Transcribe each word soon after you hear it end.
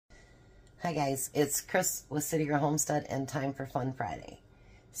Hi guys, it's Chris with City Girl Homestead and time for Fun Friday.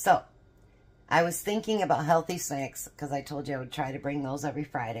 So, I was thinking about healthy snacks because I told you I would try to bring those every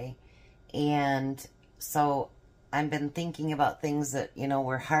Friday. And so, I've been thinking about things that, you know,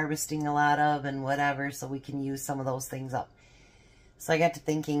 we're harvesting a lot of and whatever, so we can use some of those things up. So I got to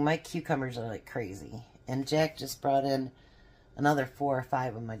thinking, my cucumbers are like crazy. And Jack just brought in another 4 or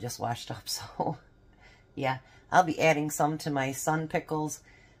 5 of them I just washed up. So, yeah, I'll be adding some to my sun pickles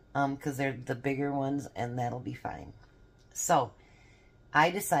because they're the bigger ones, and that'll be fine. So, I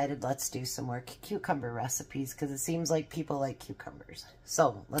decided let's do some more cucumber recipes because it seems like people like cucumbers.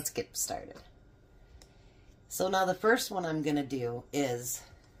 So, let's get started. So now the first one I'm going to do is,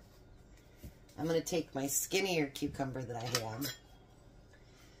 I'm going to take my skinnier cucumber that I have.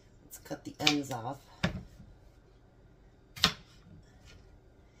 Let's cut the ends off.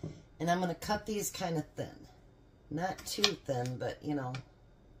 And I'm going to cut these kind of thin. Not too thin, but, you know,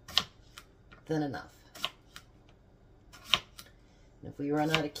 thin enough. And if we run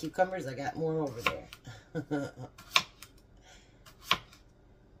out of cucumbers, I got more over there.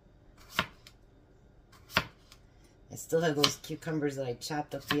 I still have those cucumbers that I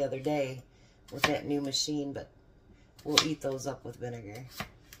chopped up the other day with that new machine, but we'll eat those up with vinegar.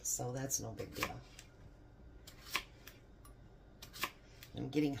 So that's no big deal. I'm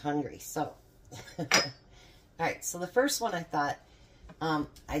getting hungry, so. Alright, so the first one I thought,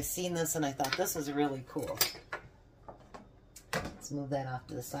 I seen this and I thought this is really cool. Let's move that off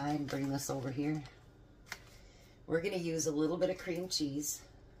to the side and bring this over here. We're going to use a little bit of cream cheese.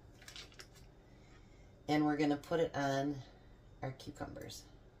 And we're going to put it on our cucumbers.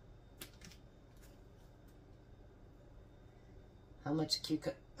 How much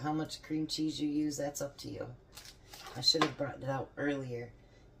cream cheese you use, that's up to you. I should have brought it out earlier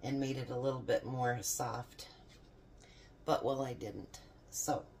and made it a little bit more soft. But, well, I didn't.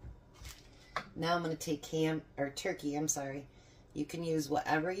 So, now I'm going to take turkey, I'm sorry. You can use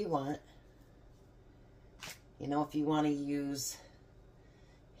whatever you want. You know, if you want to use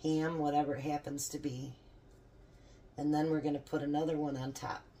ham, whatever it happens to be. And then we're going to put another one on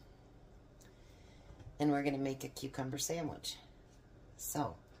top. And we're going to make a cucumber sandwich.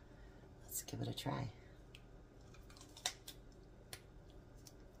 So, let's give it a try.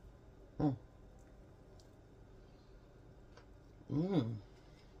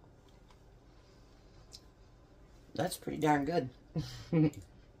 That's pretty darn good.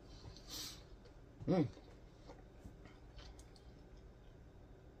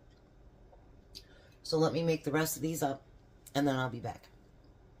 So let me make the rest of these up, and then I'll be back.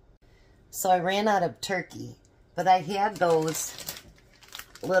 So I ran out of turkey, but I had those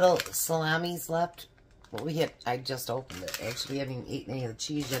little salamis left. Well, I just opened it. Actually, we haven't even eaten any of the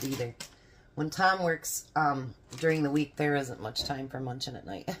cheese yet either. When Tom works during the week, there isn't much time for munching at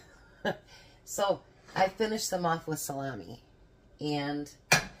night. So I finished them off with salami. And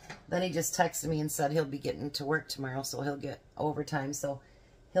then he just texted me and said he'll be getting to work tomorrow, so he'll get overtime. So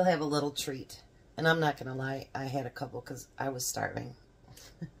he'll have a little treat. And I'm not going to lie, I had a couple because I was starving.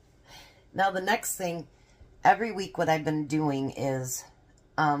 Now the next thing, every week what I've been doing is,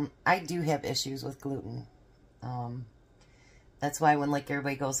 I do have issues with gluten. That's why when like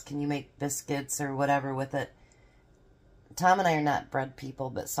everybody goes, can you make biscuits or whatever with it? Tom and I are not bread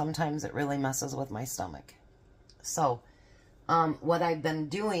people, but sometimes it really messes with my stomach. So, what I've been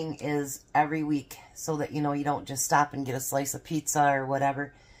doing is every week, so that, you know, you don't just stop and get a slice of pizza or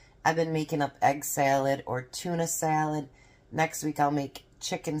whatever, I've been making up egg salad or tuna salad. Next week I'll make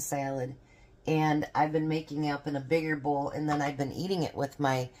chicken salad. And I've been making it up in a bigger bowl, and then I've been eating it with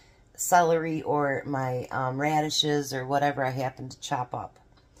my celery or my radishes or whatever I happen to chop up.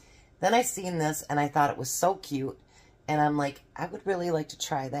 Then I seen this, and I thought it was so cute, and I'm like, I would really like to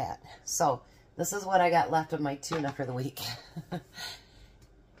try that. So, this is what I got left of my tuna for the week.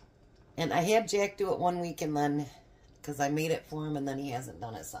 And I had Jack do it one week, and then, because I made it for him, and then he hasn't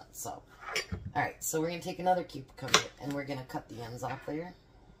done it since. So, alright, so we're going to take another cucumber, and we're going to cut the ends off there.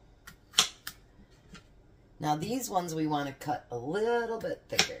 Now these ones we want to cut a little bit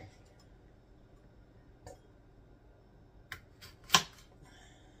thicker.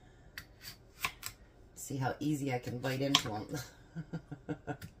 See how easy I can bite into them.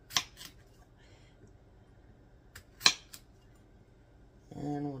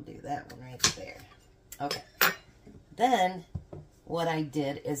 And we'll do that one right there. Okay. Then what I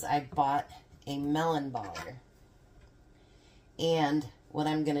did is I bought a melon baller. And what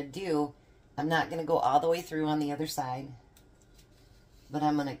I'm going to do, I'm not going to go all the way through on the other side, but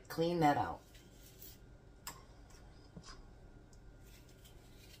I'm going to clean that out.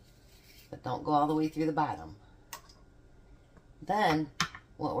 But don't go all the way through the bottom. Then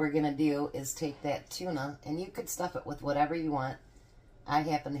what we're going to do is take that tuna, and you could stuff it with whatever you want. I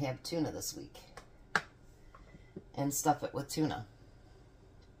happen to have tuna this week. And stuff it with tuna.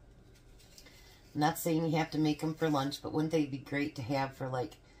 I'm not saying you have to make them for lunch, but wouldn't they be great to have for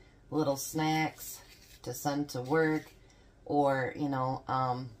like little snacks to send to work, or, you know,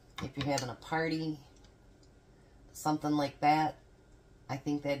 if you're having a party, something like that. I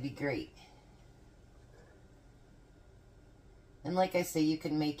think that'd be great. And like I say, you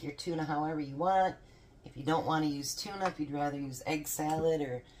can make your tuna however you want. If you don't want to use tuna, if you'd rather use egg salad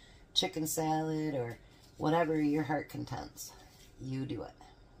or chicken salad or whatever your heart contents, you do it.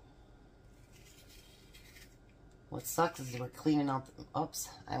 What sucks is we're cleaning up. Oops,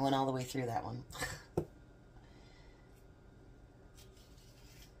 I went all the way through that one.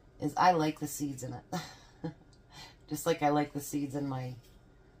 I like the seeds in it. Just like I like the seeds in my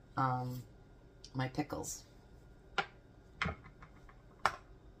my pickles.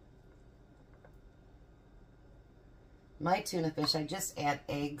 My tuna fish, I just add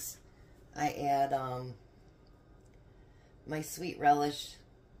eggs. I add my sweet relish.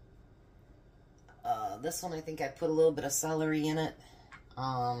 This one, I think I put a little bit of celery in it.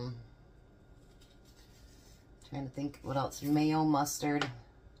 Trying to think what else. Mayo, mustard.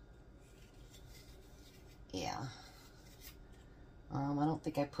 Yeah. I don't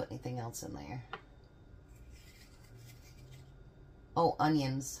think I put anything else in there. Oh,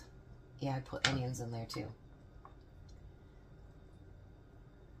 onions. Yeah, I put onions in there too.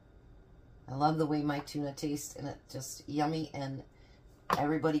 I love the way my tuna tastes, and it's just yummy, and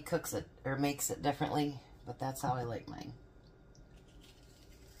everybody cooks it or makes it differently, but that's how I like mine.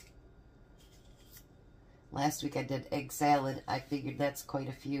 Last week I did egg salad. I figured that's quite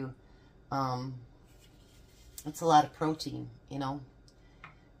a few. It's a lot of protein, you know,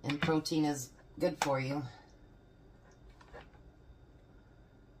 and protein is good for you.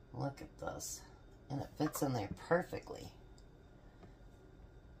 Look at this, and it fits in there perfectly.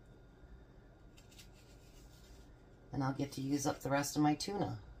 And I'll get to use up the rest of my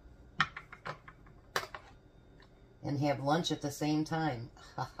tuna. And have lunch at the same time.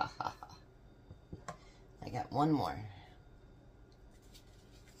 Ha ha ha ha. I got one more.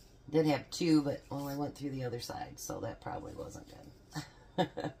 Did have two, but well, I went through the other side, so that probably wasn't good.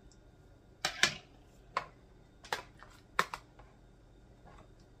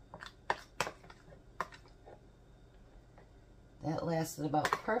 That lasted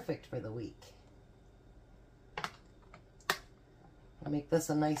about perfect for the week. I'll make this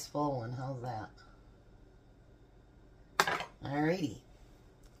a nice full one. How's that? Alrighty.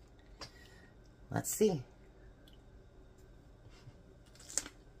 Let's see.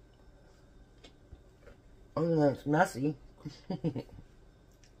 Oh, that's messy.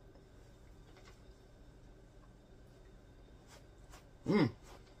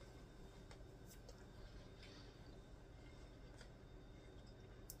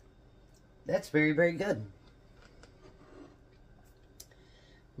 That's very, very good.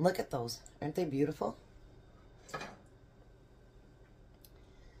 Look at those. Aren't they beautiful?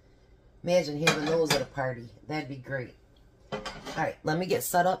 Imagine having those at a party. That'd be great. Alright, let me get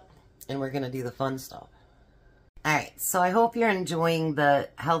set up and we're going to do the fun stuff. Alright, so I hope you're enjoying the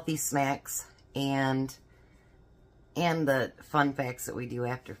healthy snacks and the fun facts that we do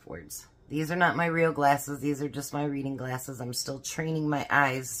afterwards. These are not my real glasses. These are just my reading glasses. I'm still training my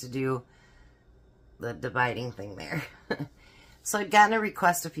eyes to do the dividing thing there. So I'd gotten a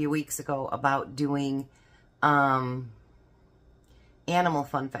request a few weeks ago about doing animal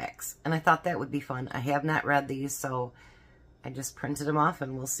fun facts. And I thought that would be fun. I have not read these, so I just printed them off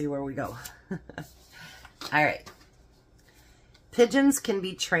and we'll see where we go. Alright. Pigeons can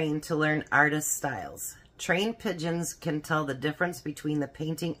be trained to learn artist styles. Trained pigeons can tell the difference between the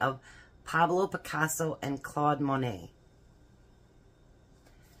painting of Pablo Picasso and Claude Monet.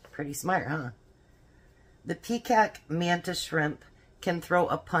 Pretty smart, huh? The peacock mantis shrimp can throw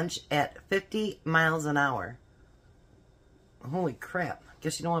a punch at 50 miles an hour. Holy crap.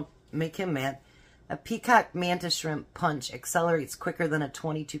 Guess you don't want to make him mad. A peacock mantis shrimp punch accelerates quicker than a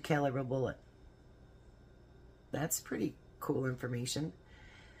 .22 caliber bullet. That's pretty cool information.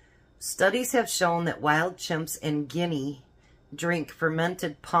 Studies have shown that wild chimps in Guinea drink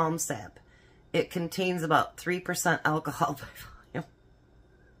fermented palm sap. It contains about 3% alcohol by volume.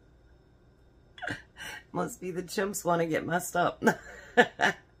 Must be the chimps want to get messed up.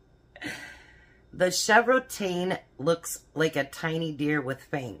 The chevrotain looks like a tiny deer with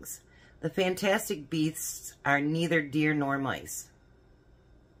fangs. The fantastic beasts are neither deer nor mice.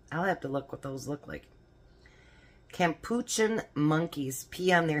 I'll have to look what those look like. Capuchin monkeys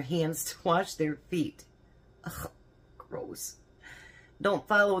pee on their hands to wash their feet. Ugh, gross. Don't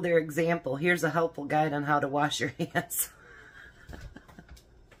follow their example. Here's a helpful guide on how to wash your hands.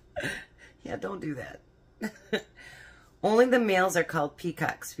 Yeah, don't do that. Only the males are called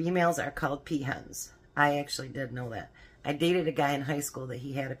peacocks. Females are called peahens. I actually did know that. I dated a guy in high school that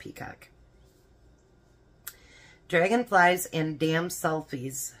he had a peacock. Dragonflies and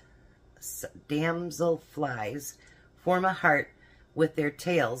damselflies form a heart with their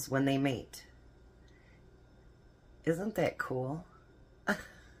tails when they mate. Isn't that cool?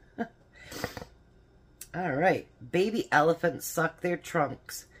 All right. Baby elephants suck their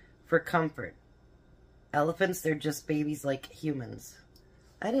trunks for comfort. Elephants, they're just babies like humans.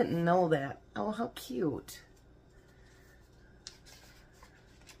 I didn't know that. Oh, how cute.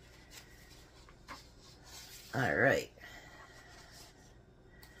 All right.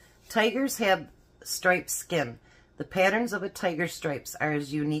 Tigers have striped skin. The patterns of a tiger's stripes are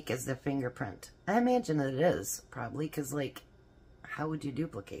as unique as their fingerprint. I imagine that it is, probably, because, like, how would you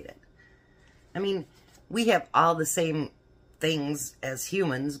duplicate it? I mean, we have all the same things as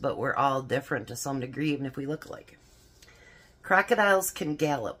humans, but we're all different to some degree, even if we look alike. Crocodiles can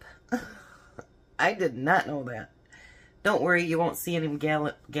gallop. I did not know that. Don't worry, you won't see any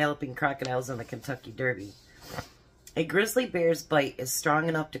galloping crocodiles in the Kentucky Derby. A grizzly bear's bite is strong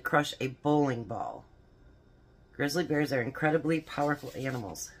enough to crush a bowling ball. Grizzly bears are incredibly powerful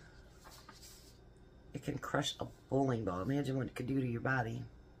animals. It can crush a bowling ball. Imagine what it could do to your body.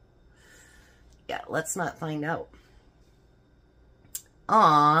 Yeah, let's not find out.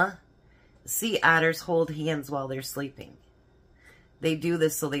 Aww. Sea otters hold hands while they're sleeping. They do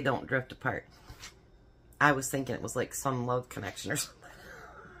this so they don't drift apart. I was thinking it was like some love connection or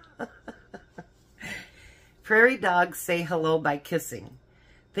something. Prairie dogs say hello by kissing.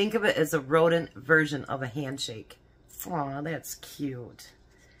 Think of it as a rodent version of a handshake. Aw, that's cute.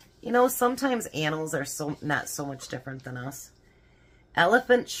 You know, sometimes animals are not so much different than us.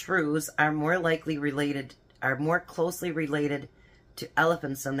 Elephant shrews are more closely related to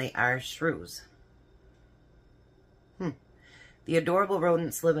elephants than they are shrews. The adorable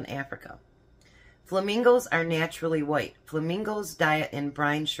rodents live in Africa. Flamingos are naturally white. Flamingos' diet in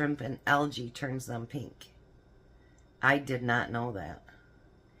brine shrimp and algae turns them pink. I did not know that.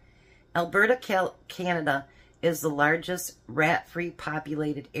 Alberta, Canada is the largest rat-free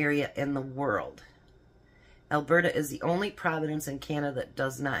populated area in the world. Alberta is the only province in Canada that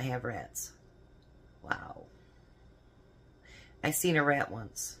does not have rats. Wow. I seen a rat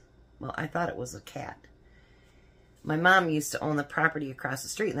once. Well, I thought it was a cat. My mom used to own the property across the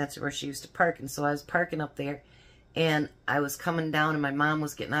street, and that's where she used to park. And so I was parking up there, and I was coming down, and my mom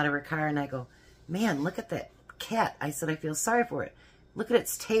was getting out of her car, and I go, man, look at that cat. I said, I feel sorry for it. Look at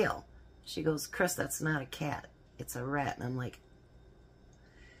its tail. She goes, Chris, that's not a cat. It's a rat. And I'm like,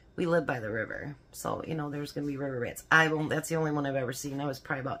 we live by the river. So, you know, there's going to be river rats. That's the only one I've ever seen. I was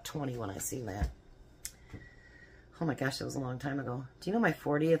probably about 20 when I seen that. Oh my gosh, that was a long time ago. Do you know my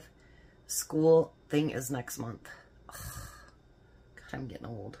 40th school thing is next month? Ugh. God, I'm getting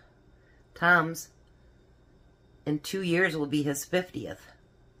old. Tom's, in 2 years, will be his 50th.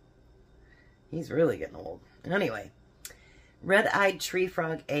 He's really getting old. Anyway, red-eyed tree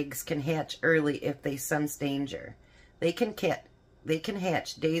frog eggs can hatch early if they sense danger. They can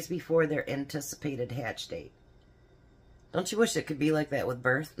hatch days before their anticipated hatch date. Don't you wish it could be like that with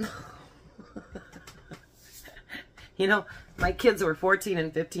birth? You know, my kids were 14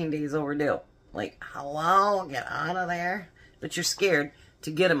 and 15 days overdue. Like, hello, get out of there. But you're scared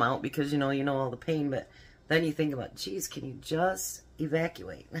to get them out because, you know all the pain. But then you think about, geez, can you just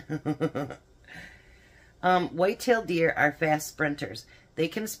evacuate? White-tailed deer are fast sprinters. They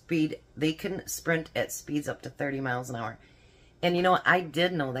can sprint at speeds up to 30 miles an hour. And you know what? I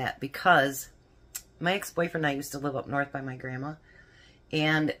did know that because my ex-boyfriend and I used to live up north by my grandma.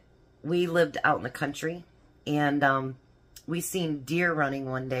 And we lived out in the country. And we seen deer running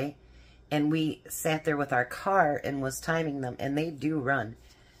one day. And we sat there with our car and was timing them. And they do run,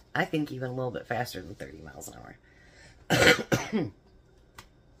 I think, even a little bit faster than 30 miles an hour.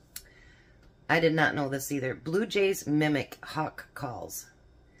 I did not know this either. Blue jays mimic hawk calls.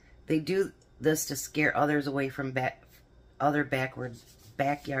 They do this to scare others away from other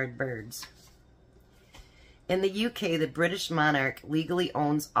backyard birds. In the UK, the British monarch legally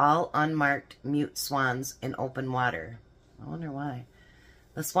owns all unmarked mute swans in open water. I wonder why.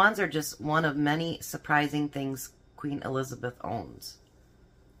 The swans are just one of many surprising things Queen Elizabeth owns.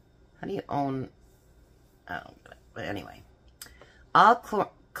 How do you own... Oh, but anyway. All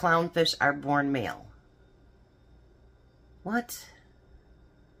clownfish are born male. What?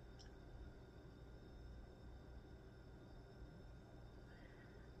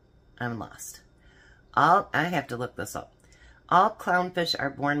 I'm lost. I have to look this up. All clownfish are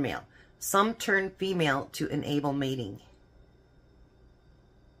born male. Some turn female to enable mating.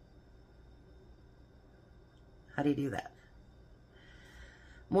 How do you do that?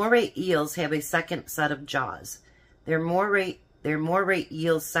 Moray eels have a second set of jaws. Their moray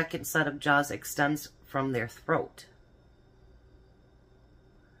eel's second set of jaws extends from their throat.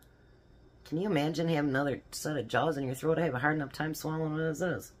 Can you imagine having another set of jaws in your throat? I have a hard enough time swallowing what this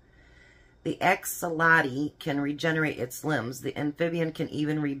is. The axolotl can regenerate its limbs. The amphibian can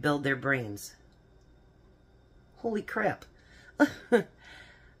even rebuild their brains. Holy crap.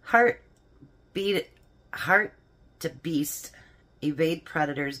 Heart to beast evade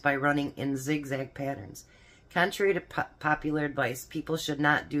predators by running in zigzag patterns. Contrary to popular advice, people should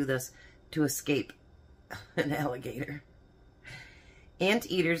not do this to escape an alligator.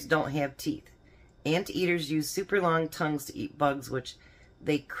 Anteaters don't have teeth. Anteaters use super long tongues to eat bugs, which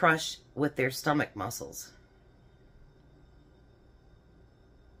they crush with their stomach muscles.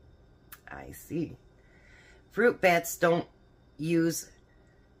 I see. Fruit bats don't use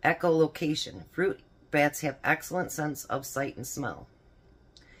echolocation. Fruit bats have excellent sense of sight and smell.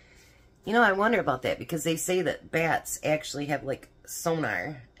 You know, I wonder about that because they say that bats actually have like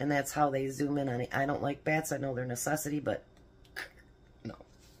sonar and that's how they zoom in on it. I don't like bats. I know they're a necessity, but no.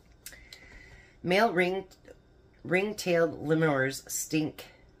 Male ring-tailed lemurs stink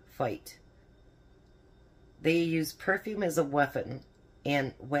fight. They use perfume as a weapon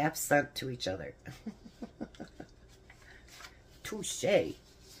and waft scent to each other. Touché.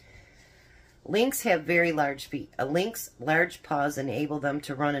 Lynx have very large feet. A lynx's large paws enable them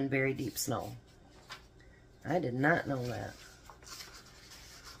to run in very deep snow. I did not know that.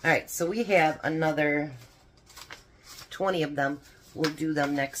 Alright, so we have another 20 of them. We'll do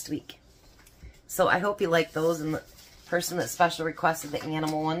them next week. So I hope you like those. And the person that special requested the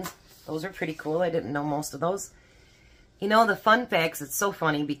animal ones, those are pretty cool. I didn't know most of those. You know, the fun facts, it's so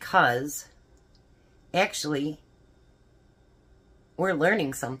funny because actually we're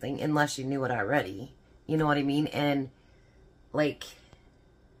learning something unless you knew it already. You know what I mean? And like,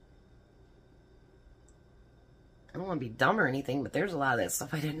 I don't want to be dumb or anything, but there's a lot of that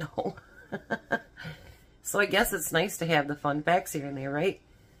stuff I didn't know. So I guess it's nice to have the fun facts here and there, right?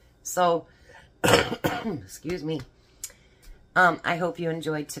 So, excuse me. I hope you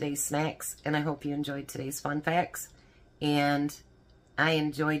enjoyed today's snacks, and I hope you enjoyed today's fun facts. And I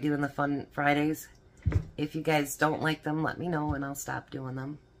enjoy doing the Fun Fridays. If you guys don't like them, let me know, and I'll stop doing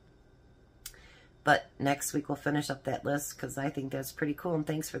them. But next week we'll finish up that list, because I think that's pretty cool, and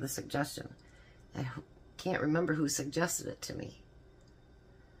thanks for the suggestion. I can't remember who suggested it to me.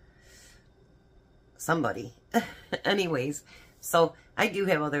 Somebody. Anyways, so I do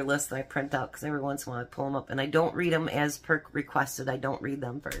have other lists that I print out, because every once in a while I pull them up, and I don't read them as per requested. I don't read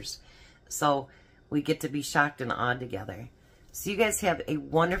them first. So we get to be shocked and awed together. So you guys have a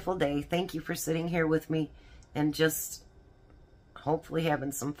wonderful day. Thank you for sitting here with me and just hopefully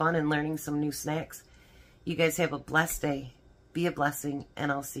having some fun and learning some new snacks. You guys have a blessed day. Be a blessing,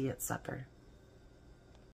 and I'll see you at supper.